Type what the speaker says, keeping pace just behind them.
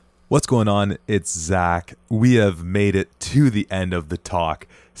What's going on? It's Zach. We have made it to the end of the talk,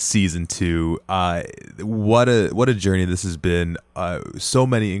 season 2. What a journey this has been. So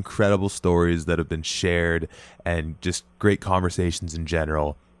many incredible stories that have been shared, and just great conversations in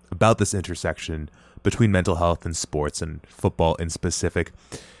general about this intersection between mental health and sports, and football in specific.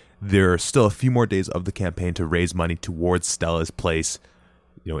 There are still a few more days of the campaign to raise money towards Stella's Place,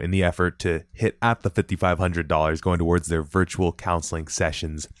 in the effort to hit at the $5,500 going towards their virtual counseling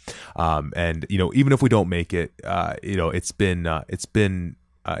sessions. And even if we don't make it, it's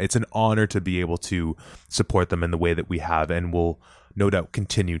an honor to be able to support them in the way that we have, and we'll no doubt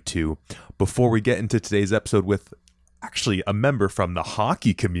continue to. Before we get into today's episode with actually a member from the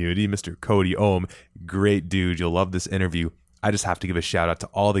hockey community, Mr. Cody Ohm, great dude, you'll love this interview. I just have to give a shout out to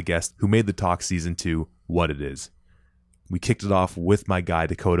all the guests who made the talk season 2 what it is. We kicked it off with my guy,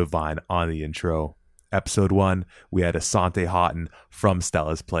 Dakota Vine, on the intro. Episode 1, we had Asante Houghton from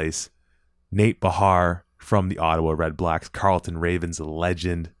Stella's Place, Nate Bahar from the Ottawa Red Blacks, Carleton Ravens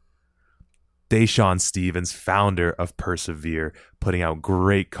legend, Deshaun Stevens, founder of Persevere, putting out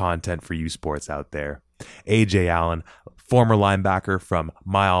great content for you sports out there, AJ Allen, former linebacker from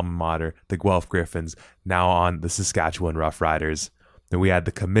my alma mater, the Guelph Griffins, now on the Saskatchewan Roughriders. Then we had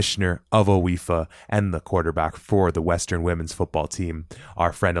the commissioner of OWIFA and the quarterback for the Western women's football team,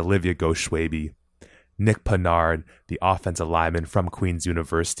 our friend Olivia Goshwaby. Nick Pinard, the offensive lineman from Queen's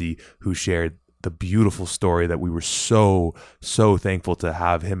University, who shared the beautiful story that we were so thankful to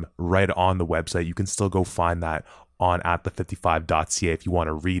have him right on the website. You can still go find that on atthefifty5.ca if you want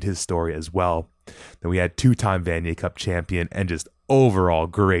to read his story as well. Then we had two-time Vanier Cup champion and just overall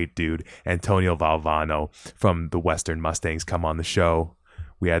great dude, Antonio Valvano from the Western Mustangs, come on the show.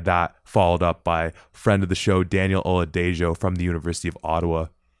 We had that followed up by friend of the show, Daniel Oladejo from the University of Ottawa.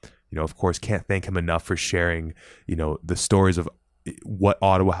 Of course, can't thank him enough for sharing, the stories of what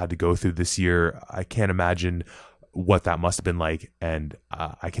Ottawa had to go through this year. I can't imagine what that must have been like, and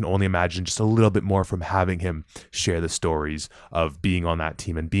I can only imagine just a little bit more from having him share the stories of being on that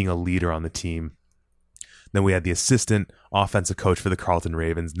team and being a leader on the team. Then we had the assistant offensive coach for the Carleton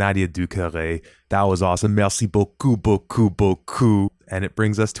Ravens, Nadia Ducaré. That was awesome. Merci beaucoup, beaucoup, beaucoup. And it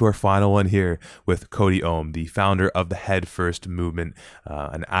brings us to our final one here with Cody Ohm, the founder of the Head First movement,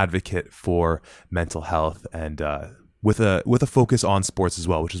 an advocate for mental health, and with a focus on sports as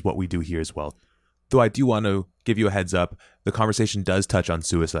well, which is what we do here as well. Though I do want to give you a heads up, the conversation does touch on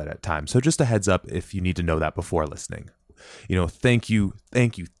suicide at times. So just a heads up if you need to know that before listening. Thank you.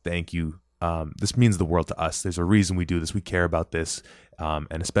 This means the world to us. There's a reason we do this. We care about this, and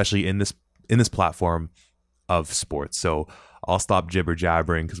especially in this platform of sports. So I'll stop jibber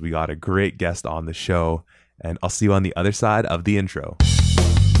jabbering because we got a great guest on the show, and I'll see you on the other side of the intro.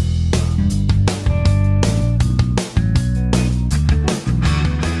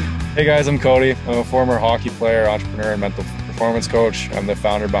 Hey guys, I'm Cody. I'm a former hockey player, entrepreneur, and mental performance coach. I'm the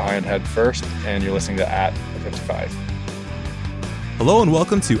founder behind Head First, and you're listening to At the 55. Hello and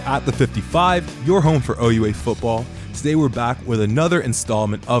welcome to At the 55, your home for OUA football. Today we're back with another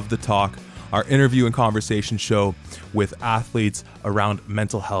installment of The Talk, our interview and conversation show with athletes around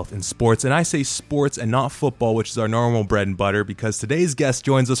mental health in sports. And I say sports and not football, which is our normal bread and butter, because today's guest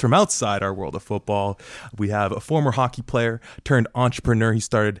joins us from outside our world of football. We have a former hockey player turned entrepreneur. He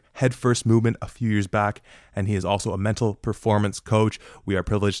started Head First Movement a few years back, and he is also a mental performance coach. We are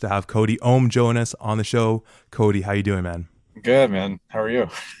privileged to have Cody Ohm join us on the show. Cody, how you doing, man? Good, man. How are you?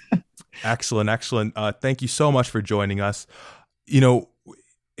 Excellent. Thank you so much for joining us. In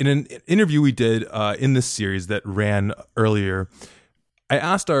an interview we did in this series that ran earlier, I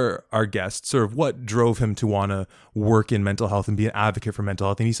asked our guest sort of what drove him to want to work in mental health and be an advocate for mental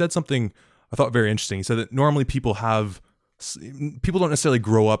health. And he said something I thought very interesting. He said that normally people don't necessarily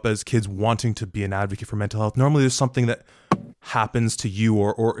grow up as kids wanting to be an advocate for mental health. Normally there's something that happens to you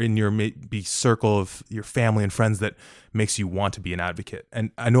or in your maybe circle of your family and friends that makes you want to be an advocate. And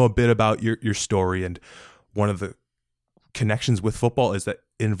I know a bit about your story, and one of the connections with football is that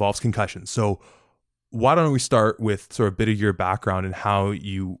it involves concussions. So why don't we start with sort of a bit of your background and how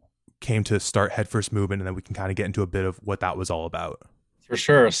you came to start Head First Movement, and then we can kind of get into a bit of what that was all about. For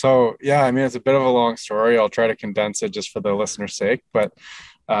sure. So yeah, it's a bit of a long story. I'll try to condense it just for the listener's sake. But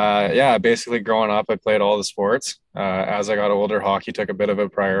basically growing up, I played all the sports. As I got older, hockey took a bit of a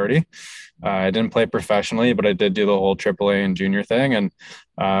priority. I didn't play professionally, but I did do the whole AAA and junior thing. And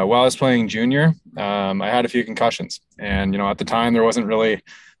while I was playing junior, I had a few concussions. And, at the time, there wasn't really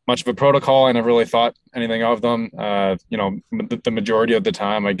much of a protocol. I never really thought anything of them. The majority of the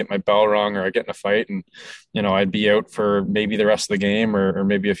time I'd get my bell rung or I'd get in a fight and, I'd be out for maybe the rest of the game or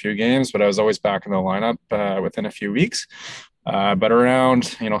maybe a few games, but I was always back in the lineup within a few weeks. But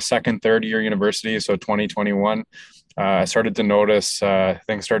around, second, third year university, so 2021, I started to notice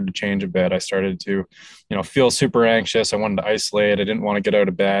things started to change a bit. I started to, feel super anxious. I wanted to isolate. I didn't want to get out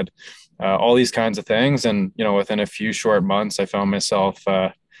of bed, all these kinds of things. And, within a few short months, I found myself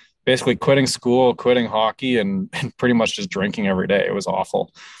basically quitting school, quitting hockey, and pretty much just drinking every day. It was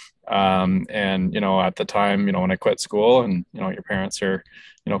awful. And, at the time, when I quit school and, your parents are,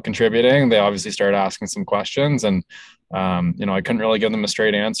 contributing, they obviously started asking some questions and, I couldn't really give them a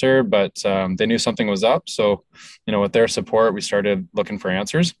straight answer, but they knew something was up. So, with their support, we started looking for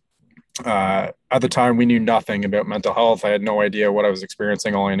answers. At the time, we knew nothing about mental health. I had no idea what I was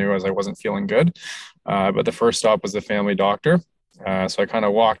experiencing. All I knew is I wasn't feeling good. But the first stop was the family doctor. So I kind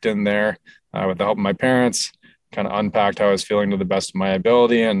of walked in there with the help of my parents, kind of unpacked how I was feeling to the best of my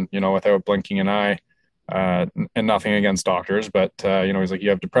ability, and without blinking an eye. And nothing against doctors, but he's like, you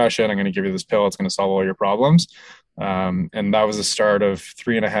have depression. I'm going to give you this pill. It's going to solve all your problems. And that was the start of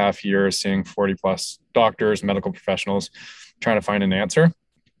 3.5 years seeing 40 plus doctors, medical professionals, trying to find an answer.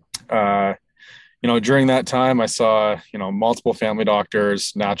 Uh, During that time, I saw, multiple family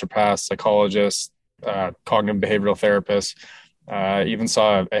doctors, naturopaths, psychologists, cognitive behavioral therapists, even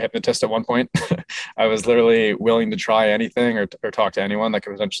saw a hypnotist at one point. I was literally willing to try anything or talk to anyone that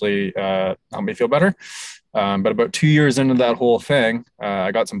could potentially help me feel better. But about 2 years into that whole thing,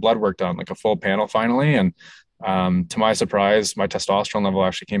 I got some blood work done, like a full panel finally. And to my surprise, my testosterone level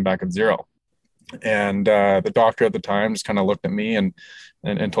actually came back at zero. And the doctor at the time just kind of looked at me and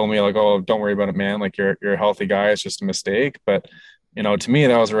told me like, "Oh, don't worry about it, man. Like you're a healthy guy. It's just a mistake." But to me,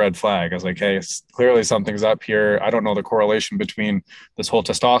 that was a red flag. I was like, "Hey, clearly something's up here. I don't know the correlation between this whole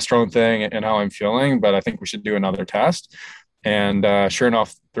testosterone thing and how I'm feeling, but I think we should do another test." And sure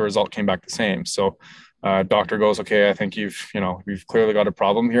enough, the result came back the same. So doctor goes, "Okay, I think you've clearly got a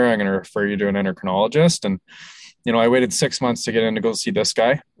problem here. I'm going to refer you to an endocrinologist." And I waited 6 months to get in to go see this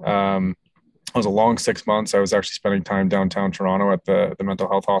guy. It was a long 6 months. I was actually spending time downtown Toronto at the mental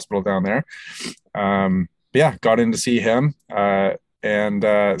health hospital down there. But yeah, got in to see him.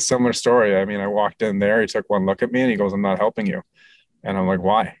 And similar story. I mean, I walked in there, he took one look at me and he goes, "I'm not helping you." And I'm like,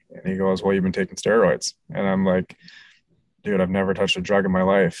 "Why?" And he goes, "Well, you've been taking steroids." And I'm like, "Dude, I've never touched a drug in my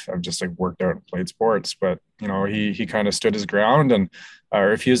life. I've just like worked out and played sports." But he kind of stood his ground and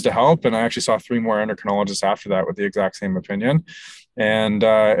refused to help. And I actually saw 3 more endocrinologists after that with the exact same opinion. And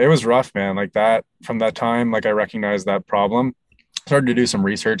it was rough, man. Like that, from that time, like I recognized that problem, started to do some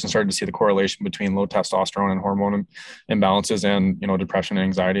research and started to see the correlation between low testosterone and hormone imbalances and depression and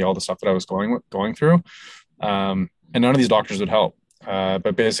anxiety, all the stuff that I was going through. And none of these doctors would help.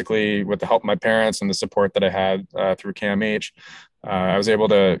 But basically, with the help of my parents and the support that I had through CAMH, I was able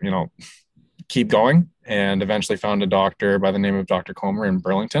to keep going and eventually found a doctor by the name of Dr. Comer in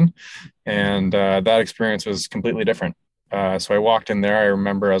Burlington. And that experience was completely different. So I walked in there. I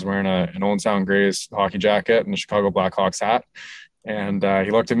remember I was wearing an Owen Sound Grays hockey jacket and a Chicago Blackhawks hat. And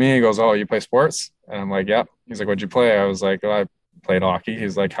he looked at me. He goes, "Oh, you play sports?" And I'm like, "Yep." He's like, "What'd you play?" I was like, "Oh, I played hockey."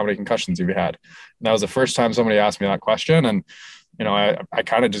 He's like, "How many concussions have you had?" And that was the first time somebody asked me that question. And, I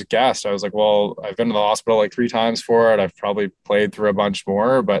kind of just guessed. I was like, "Well, I've been to the hospital like 3 times for it. I've probably played through a bunch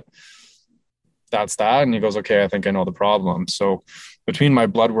more, but that's that." And he goes, "Okay, I think I know the problem." So between my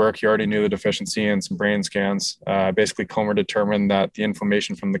blood work, he already knew the deficiency and some brain scans. Basically, Comer determined that the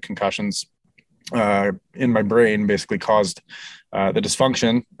inflammation from the concussions in my brain basically caused the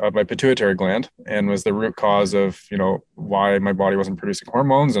dysfunction of my pituitary gland and was the root cause of, why my body wasn't producing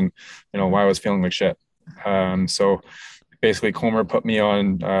hormones and, why I was feeling like shit. So basically Comer put me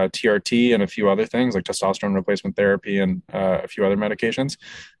on TRT and a few other things like testosterone replacement therapy and a few other medications.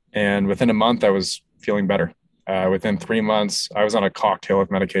 And within a month, I was feeling better. Within 3 months, I was on a cocktail of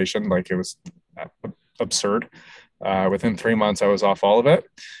medication. Like it was absurd. Within 3 months, I was off all of it.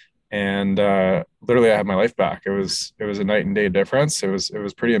 And literally I had my life back. It was a night and day difference. It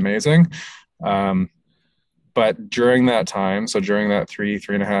was pretty amazing. But during that time, so during that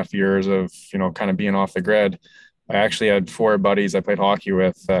 3.5 years of, kind of being off the grid, I actually had 4 buddies I played hockey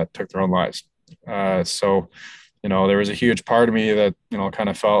with that took their own lives. So there was a huge part of me that, kind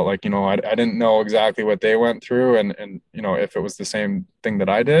of felt like, I didn't know exactly what they went through and, if it was the same thing that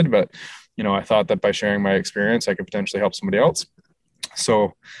I did, but, I thought that by sharing my experience, I could potentially help somebody else.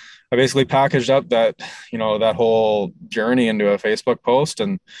 So I basically packaged up that, that whole journey into a Facebook post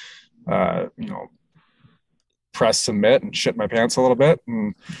and, press submit and shit my pants a little bit.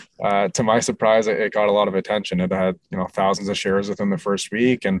 And to my surprise, it got a lot of attention. It had, thousands of shares within the first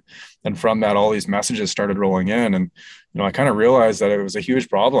week. And from that, all these messages started rolling in. And, I kind of realized that it was a huge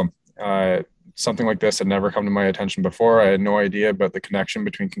problem. Something like this had never come to my attention before. I had no idea about the connection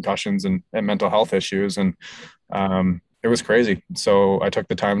between concussions and mental health issues. And, it was crazy. So I took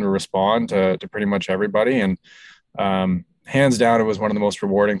the time to respond to pretty much everybody. And hands down, it was one of the most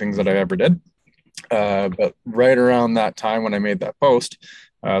rewarding things that I ever did. But right around that time when I made that post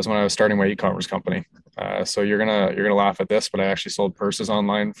was when I was starting my e-commerce company. So you're gonna laugh at this, but I actually sold purses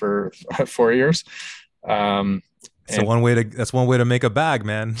online for 4 years. Um, So and that's one way to make a bag,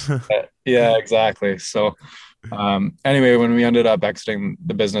 man. yeah, exactly. So anyway, when we ended up exiting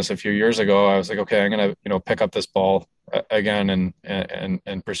the business a few years ago, I was like, okay, I'm gonna pick up this ball again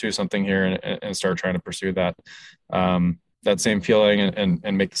and pursue something here and start trying to pursue that same feeling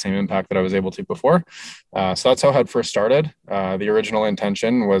and make the same impact that I was able to before. So that's how it had first started. The original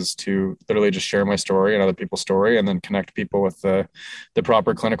intention was to literally just share my story and other people's story, and then connect people with the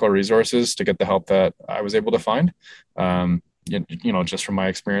proper clinical resources to get the help that I was able to find. Just from my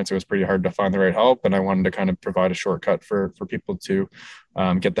experience, it was pretty hard to find the right help, and I wanted to kind of provide a shortcut for people to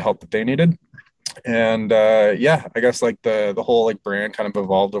get the help that they needed. And yeah, I guess like the whole like brand kind of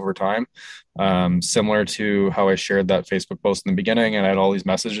evolved over time, similar to how I shared that Facebook post in the beginning, and I had all these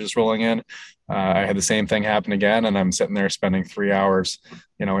messages rolling in. I had the same thing happen again, and I'm sitting there spending 3 hours,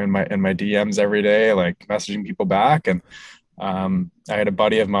 in my DMs every day, like messaging people back. And I had a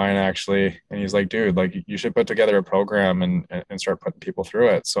buddy of mine actually, and he's like, dude, like you should put together a program and start putting people through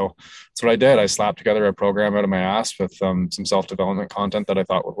it. So that's what I did. I slapped together a program out of my ass with some self-development content that I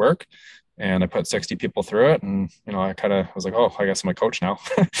thought would work. And I put 60 people through it. And, I kind of was like, oh, I guess I'm a coach now.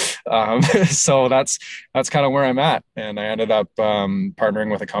 So that's kind of where I'm at. And I ended up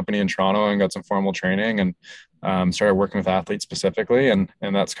partnering with a company in Toronto and got some formal training, and started working with athletes specifically. And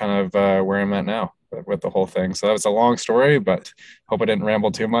that's kind of where I'm at now with the whole thing. So that was a long story, but hope I didn't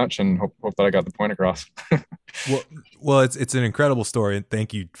ramble too much, and hope that I got the point across. Well, it's an incredible story, and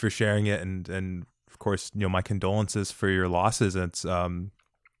thank you for sharing it. And of course, my condolences for your losses. It's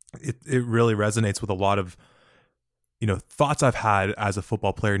it really resonates with a lot of thoughts I've had as a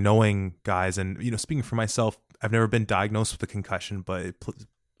football player, knowing guys, and speaking for myself, I've never been diagnosed with a concussion, but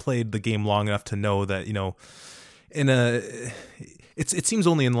played the game long enough to know that it seems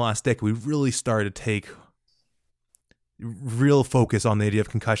only in the last decade we really started to take real focus on the idea of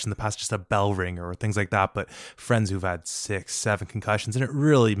concussion. In the past, just a bell ringer or things like that, but friends who've had 6, 7 concussions, and it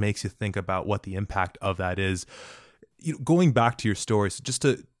really makes you think about what the impact of that is. Going back to your stories, just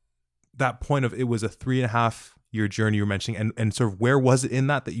to that point of, it was a 3.5-year journey you were mentioning, and sort of where was it in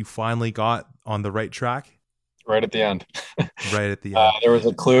that you finally got on the right track? Right at the end. Right at the end. There was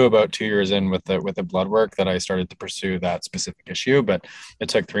a clue about 2 years in with the blood work that I started to pursue that specific issue, but it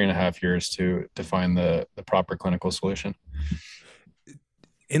took 3.5 years to find the proper clinical solution.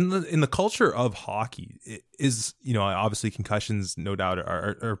 In the culture of hockey, it is, obviously concussions, no doubt,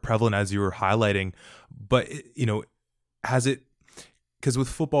 are prevalent, as you were highlighting, but has it, because with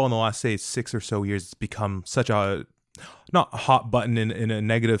football in the last, say, 6 or so years, it's become such a, not a hot button in a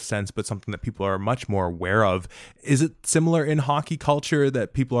negative sense, but something that people are much more aware of. Is it similar in hockey culture,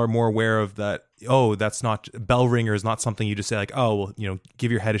 that people are more aware of that? Oh, that's not, bell ringer is not something you just say like, oh, well,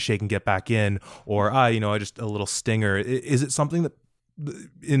 give your head a shake and get back in, or just a little stinger. Is it something that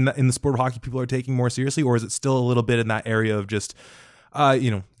in the sport of hockey people are taking more seriously, or is it still a little bit in that area of just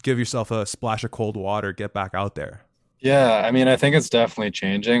give yourself a splash of cold water, get back out there? Yeah, I mean, I think it's definitely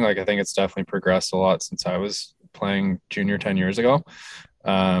changing. Like, I think it's definitely progressed a lot since I was playing junior 10 years ago.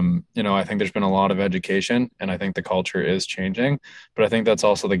 I think there's been a lot of education, and I think the culture is changing, but I think that's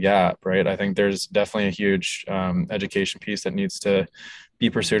also the gap, right? I think there's definitely a huge education piece that needs to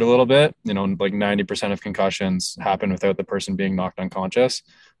be pursued a little bit. Like 90% of concussions happen without the person being knocked unconscious.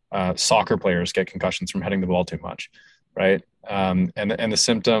 Soccer players get concussions from hitting the ball too much, right? And the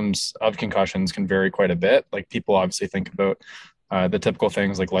symptoms of concussions can vary quite a bit. Like, people obviously think about the typical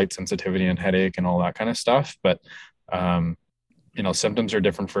things like light sensitivity and headache and all that kind of stuff, but symptoms are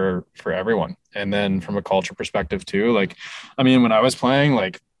different for everyone. And then from a culture perspective too, like, I mean, when I was playing,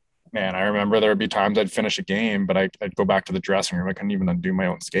 like, man, I remember there would be times I'd finish a game, but I'd go back to the dressing room. I couldn't even undo my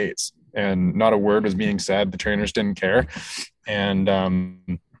own skates, and not a word was being said. The trainers didn't care. And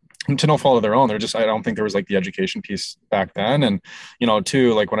to no fault of their own, I don't think there was like the education piece back then. And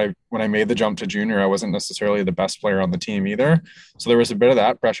too, like when I made the jump to junior, I wasn't necessarily the best player on the team either, so there was a bit of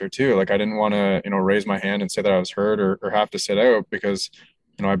that pressure too. Like, I didn't want to raise my hand and say that I was hurt or have to sit out, because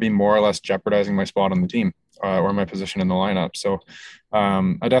I'd be more or less jeopardizing my spot on the team or my position in the lineup. So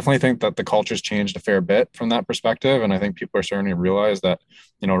I definitely think that the culture's changed a fair bit from that perspective, and I think people are starting to realize that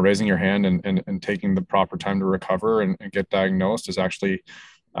raising your hand and taking the proper time to recover and get diagnosed is actually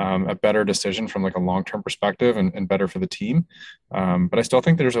a better decision from like a long-term perspective and better for the team. But I still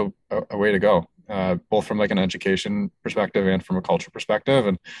think there's a way to go, both from like an education perspective and from a culture perspective.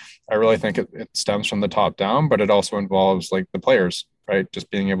 And I really think it stems from the top down, but it also involves like the players, right? Just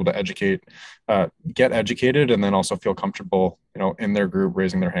being able to get educated, and then also feel comfortable, in their group,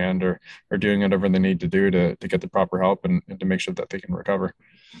 raising their hand or doing whatever they need to do to get the proper help and to make sure that they can recover.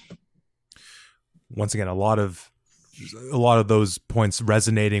 Once again, a lot of those points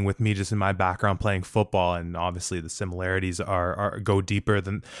resonating with me just in my background playing football, and obviously the similarities are go deeper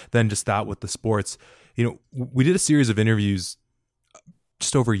than just that with the sports. We did a series of interviews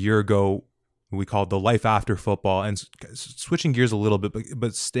just over a year ago we called the life after football, and switching gears a little bit,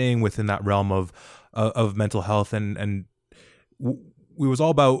 but staying within that realm of mental health, and we was all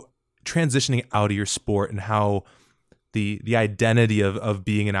about transitioning out of your sport and how the identity of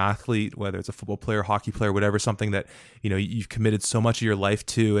being an athlete, whether it's a football player, hockey player, whatever, something that you've committed so much of your life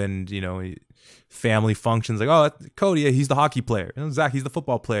to, and family functions like, oh, Cody, he's the hockey player, Zach, he's the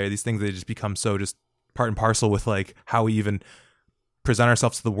football player. These things, they just become so just part and parcel with like how we even present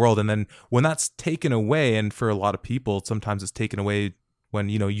ourselves to the world. And then when that's taken away, and for a lot of people sometimes it's taken away when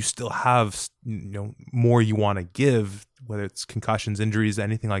you still have more you want to give, whether it's concussions, injuries,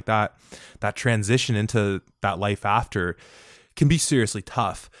 anything like that, that transition into that life after can be seriously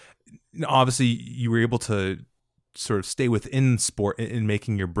tough. Obviously you were able to sort of stay within sport in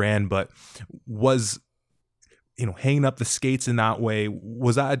making your brand, but was hanging up the skates in that way,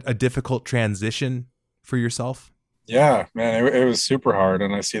 was that a difficult transition for yourself? Yeah, man, it was super hard.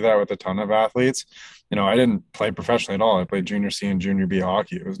 And I see that with a ton of athletes. I didn't play professionally at all. I played junior C and junior B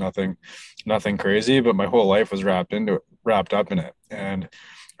hockey. It was nothing crazy, but my whole life was wrapped up in it. And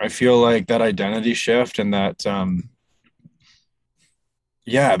I feel like that identity shift and that,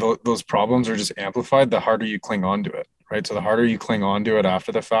 those problems are just amplified the harder you cling on to it, right? So the harder you cling on to it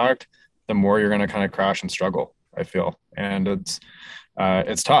after the fact, the more you're going to kind of crash and struggle, I feel. And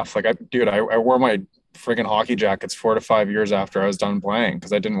it's tough. Like I wore my friggin' hockey jackets 4 to 5 years after I was done playing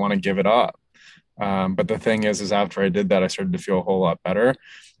because I didn't want to give it up. But the thing is after I did that, I started to feel a whole lot better.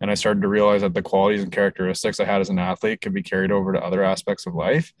 And I started to realize that the qualities and characteristics I had as an athlete could be carried over to other aspects of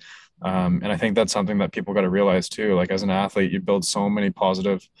life. And I think that's something that people got to realize too. Like as an athlete, you build so many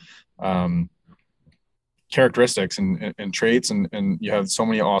positive characteristics and traits, and you have so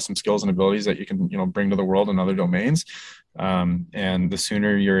many awesome skills and abilities that you can bring to the world in other domains, and the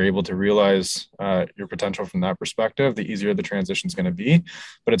sooner you're able to realize your potential from that perspective, the easier the transition is going to be.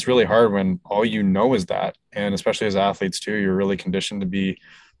 But it's really hard when all is that, and especially as athletes too, you're really conditioned to be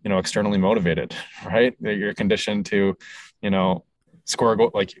externally motivated, right? You're conditioned to score a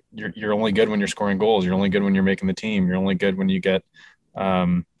goal. Like you're only good when you're scoring goals, you're only good when you're making the team, you're only good when you get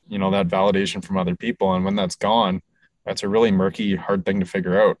that validation from other people. And when that's gone, that's a really murky, hard thing to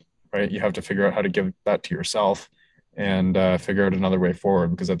figure out, right? You have to figure out how to give that to yourself and figure out another way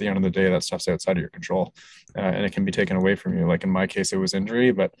forward, because at the end of the day, that stuff's outside of your control, and it can be taken away from you. Like in my case, it was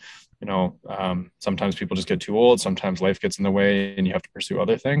injury, but sometimes people just get too old. Sometimes life gets in the way and you have to pursue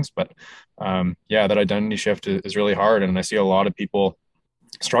other things. But that identity shift is really hard. And I see a lot of people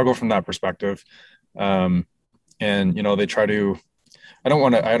struggle from that perspective. And they try to, I don't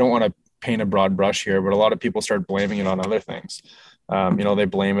want to paint a broad brush here, but a lot of people start blaming it on other things. They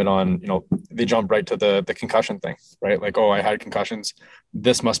blame it on, they jump right to the concussion thing, right? Like, oh, I had concussions.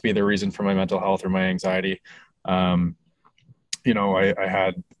 This must be the reason for my mental health or my anxiety. I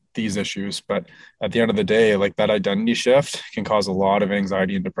had these issues, but at the end of the day, like that identity shift can cause a lot of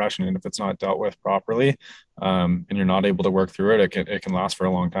anxiety and depression. And if it's not dealt with properly, and you're not able to work through it, it can last for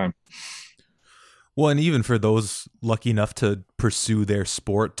a long time. Well, and even for those lucky enough to pursue their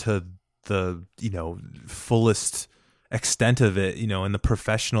sport to the, fullest extent of it, and the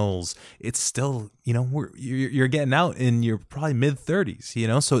professionals, it's still, you're getting out in your probably mid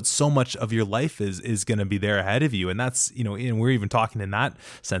 30s, so it's so much of your life is going to be there ahead of you. And that's, and we're even talking in that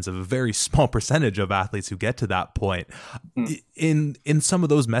sense of a very small percentage of athletes who get to that point. In some of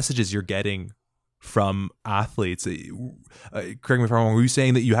those messages you're getting from athletes, correct me if I'm wrong, were you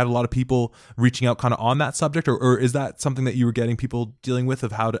saying that you had a lot of people reaching out kind of on that subject, or is that something that you were getting people dealing with,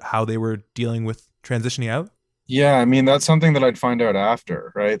 of how they were dealing with transitioning out? Yeah, I mean, that's something that I'd find out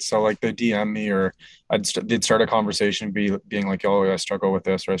after, right? So like they DM me, or they'd start a conversation being like, oh, I struggle with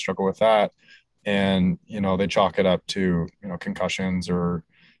this or I struggle with that. And, they chalk it up to, concussions or,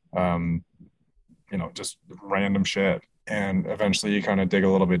 just random shit. And eventually you kind of dig a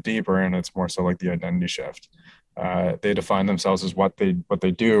little bit deeper, and it's more so like the identity shift. They define themselves as what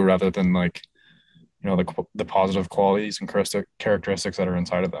they do, rather than like, the positive qualities and characteristics that are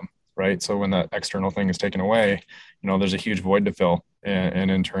inside of them. right? So when that external thing is taken away, there's a huge void to fill.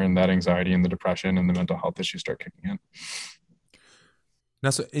 And in turn, that anxiety and the depression and the mental health issues start kicking in. Now,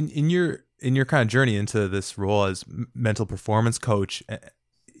 so in your kind of journey into this role as mental performance coach,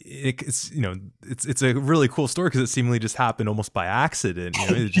 it's a really cool story because it seemingly just happened almost by accident.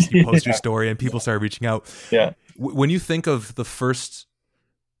 You post your story and people started reaching out. Yeah. When you think of the first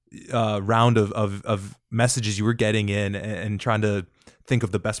round of messages you were getting in and trying to think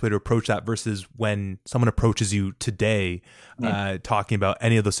of the best way to approach that versus when someone approaches you today, talking about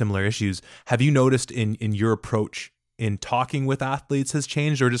any of those similar issues, have you noticed in your approach in talking with athletes has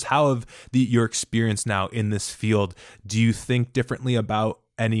changed, or just how have your experience now in this field? Do you think differently about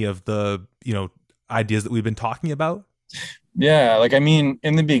any of the, ideas that we've been talking about? Yeah. Like, I mean,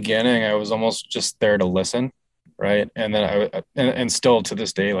 in the beginning, I was almost just there to listen. Right. And then and still to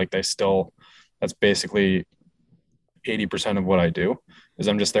this day, like that's basically 80% of what I do is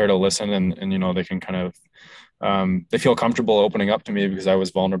I'm just there to listen and they can kind of, they feel comfortable opening up to me because I was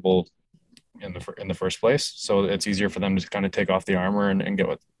vulnerable in the first place. So it's easier for them to kind of take off the armor and get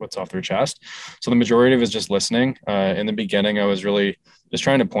what's off their chest. So the majority of it is just listening. In the beginning, I was really just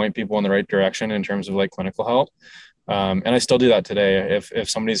trying to point people in the right direction in terms of like clinical help. And I still do that today. If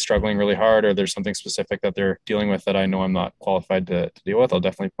somebody's struggling really hard or there's something specific that they're dealing with that I know I'm not qualified to deal with, I'll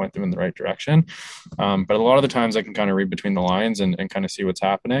definitely point them in the right direction. But a lot of the times I can kind of read between the lines and kind of see what's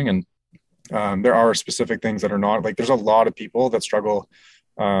happening. And there are specific things that are not like, there's a lot of people that struggle.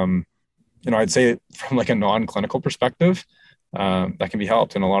 I'd say from like a non-clinical perspective, that can be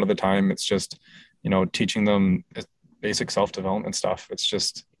helped. And a lot of the time it's just, teaching them basic self-development stuff. It's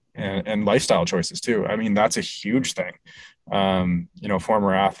just, and lifestyle choices too. I mean, that's a huge thing.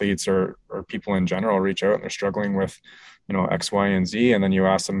 Former athletes or people in general reach out and they're struggling with, X, Y, and Z. And then you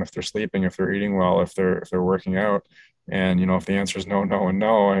ask them if they're sleeping, if they're eating well, if they're working out. And, if the answer is no, no, and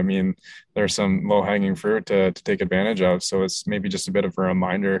no, I mean, there's some low hanging fruit to take advantage of. So it's maybe just a bit of a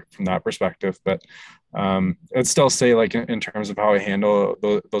reminder from that perspective. But I'd still say like in terms of how I handle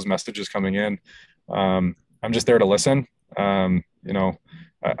those messages coming in, I'm just there to listen.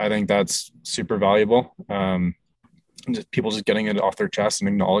 I think that's super valuable. Just people just getting it off their chest and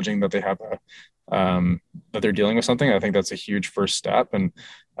acknowledging that they have that they're dealing with something. I think that's a huge first step, and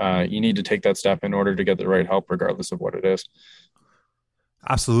you need to take that step in order to get the right help, regardless of what it is.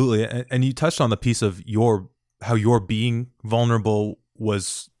 Absolutely, and you touched on the piece of how your being vulnerable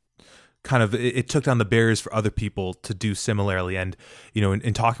was kind of, it took down the barriers for other people to do similarly. And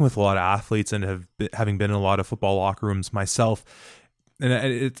in talking with a lot of athletes and having been in a lot of football locker rooms myself,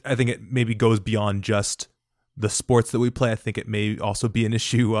 and I think it maybe goes beyond just the sports that we play. I think it may also be an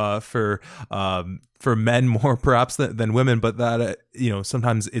issue for men more perhaps than women, but that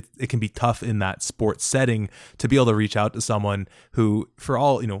sometimes it can be tough in that sports setting to be able to reach out to someone who, for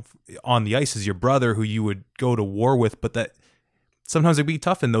all on the ice, is your brother who you would go to war with, but that sometimes it'd be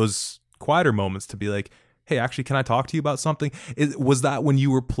tough in those quieter moments to be like, hey, actually, can I talk to you about something? Was that when you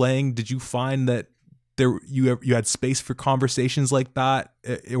were playing? Did you find that you had space for conversations like that,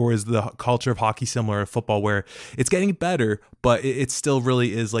 or is the culture of hockey similar to football where it's getting better, but it still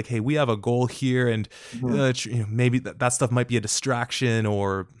really is like, hey, we have a goal here, and maybe that stuff might be a distraction?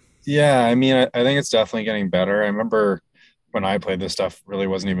 Or Yeah, I mean, I think it's definitely getting better. I remember when I played, this stuff really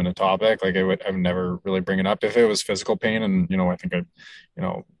wasn't even a topic. Like I would never really bring it up if it was physical pain, and I think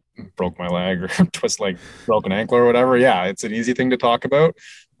I, broke my leg or twist like broken ankle or whatever. Yeah, it's an easy thing to talk about.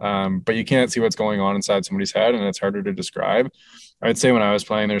 But you can't see what's going on inside somebody's head, and it's harder to describe. I'd say when I was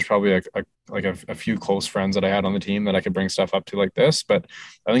playing, there's probably a few close friends that I had on the team that I could bring stuff up to like this. But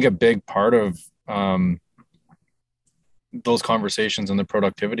I think a big part of those conversations and the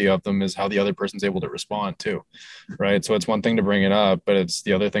productivity of them is how the other person's able to respond too, right? So it's one thing to bring it up, but it's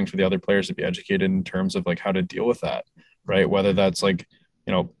the other thing for the other players to be educated in terms of like how to deal with that, right? Whether that's like,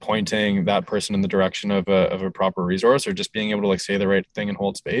 pointing that person in the direction of a proper resource, or just being able to like say the right thing and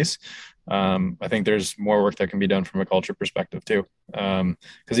hold space. I think there's more work that can be done from a culture perspective too.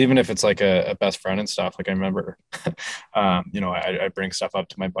 Because even if it's like a best friend and stuff, like I remember, I bring stuff up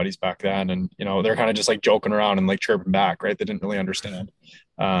to my buddies back then, and they're kind of just like joking around and like chirping back, right? They didn't really understand.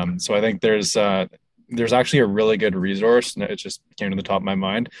 So I think there's actually a really good resource, and it just came to the top of my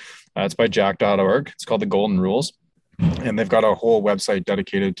mind. It's by jack.org. It's called The Golden Rules. And they've got a whole website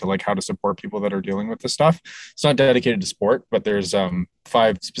dedicated to like how to support people that are dealing with this stuff. It's not dedicated to sport, but there's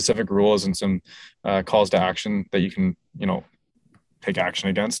 5 specific rules and some calls to action that you can, take action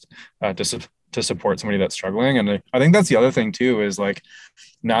against to support somebody that's struggling. And I think that's the other thing too, is like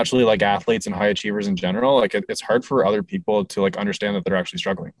naturally like athletes and high achievers in general, like it's hard for other people to like understand that they're actually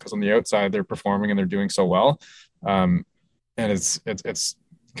struggling, because on the outside they're performing and they're doing so well. And it's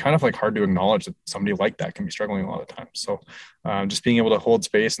kind of like hard to acknowledge that somebody like that can be struggling a lot of times. So just being able to hold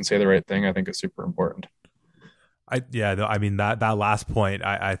space and say the right thing, I think is super important. I mean, that last point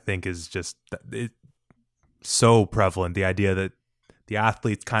I think is just so prevalent. The idea that the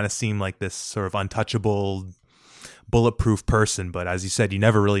athletes kind of seem like this sort of untouchable, bulletproof person, but as you said, you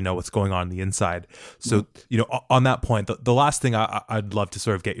never really know what's going on the inside. So, on that point, the last thing I'd love to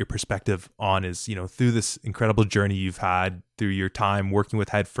sort of get your perspective on is, through this incredible journey you've had through your time working with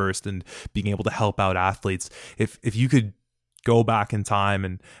Head First and being able to help out athletes, if you could go back in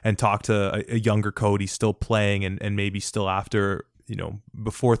time and talk to a younger Cody still playing and maybe still after,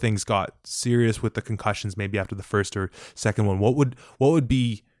 before things got serious with the concussions, maybe after the first or second one, what would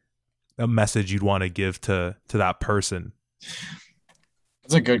be a message you'd want to give to that person?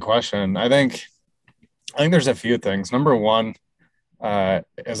 That's a good question. I think there's a few things. Number one,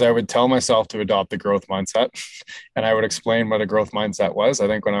 as I would tell myself to adopt the growth mindset, and I would explain what a growth mindset was. I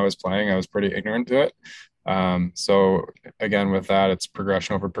think when I was playing, I was pretty ignorant to it. So again, with that, it's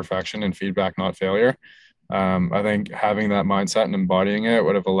progression over perfection and feedback, not failure. I think having that mindset and embodying it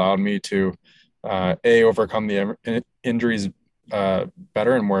would have allowed me to overcome the injuries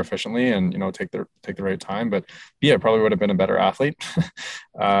better and more efficiently, and take the right time. But I probably would have been a better athlete.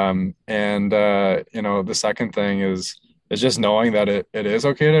 The second thing is just knowing that it is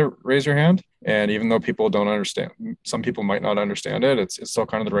okay to raise your hand, and even though people don't understand, some people might not understand it, it's still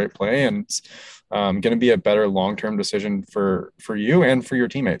kind of the right play, and it's going to be a better long-term decision for you and for your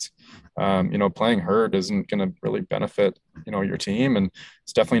teammates. Playing hurt isn't going to really benefit your team, and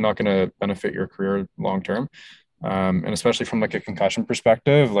it's definitely not going to benefit your career long-term. And especially from like a concussion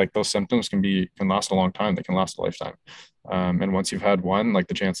perspective, like those symptoms can last a long time. They can last a lifetime. And once you've had one, like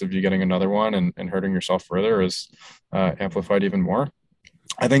the chance of you getting another one and hurting yourself further is amplified even more.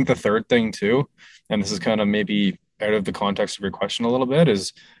 I think the third thing too, and this is kind of maybe out of the context of your question a little bit,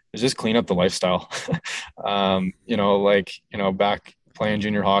 is just clean up the lifestyle. Back playing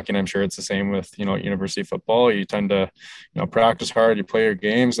junior hockey, and I'm sure it's the same with, university football, you tend to, practice hard, you play your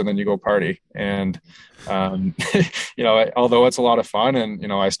games, and then you go party. And, although it's a lot of fun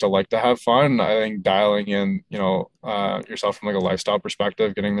and, I still like to have fun, I think dialing in, yourself from like a lifestyle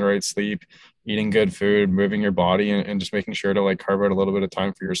perspective, getting the right sleep, eating good food, moving your body, and just making sure to like carve out a little bit of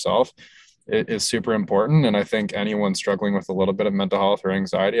time for yourself, it is super important. And I think anyone struggling with a little bit of mental health or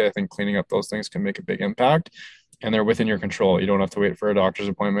anxiety, I think cleaning up those things can make a big impact. And they're within your control. You don't have to wait for a doctor's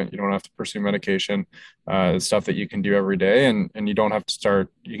appointment. You don't have to pursue medication. It's stuff that you can do every day, and you don't have to start.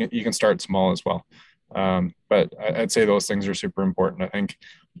 You can start small as well. But I'd say those things are super important. I think,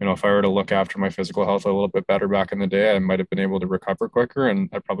 if I were to look after my physical health a little bit better back in the day, I might have been able to recover quicker, and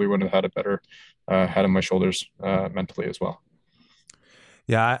I probably wouldn't have had a better head on my shoulders mentally as well.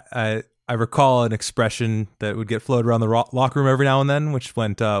 Yeah, I recall an expression that would get floated around the locker room every now and then, which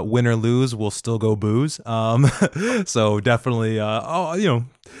went, win or lose, we'll still go booze. So definitely, so you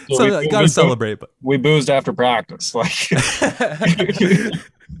got to celebrate. But we boozed after practice. Like,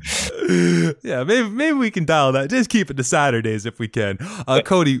 yeah, maybe we can dial that. Just keep it to Saturdays if we can.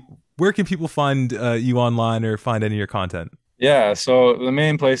 Cody, where can people find you online or find any of your content? Yeah, so the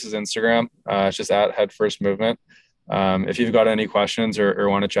main place is Instagram. It's just at Head First Movement. If you've got any questions or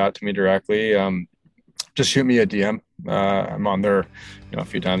want to chat to me directly, just shoot me a DM. I'm on there, a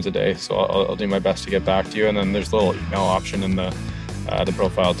few times a day, so I'll do my best to get back to you. And then there's a little email option in the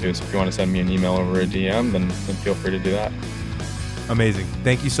profile too. So if you want to send me an email over a DM, then feel free to do that. Amazing.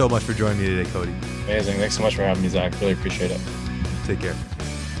 Thank you so much for joining me today, Cody. Amazing. Thanks so much for having me, Zach. Really appreciate it. Take care.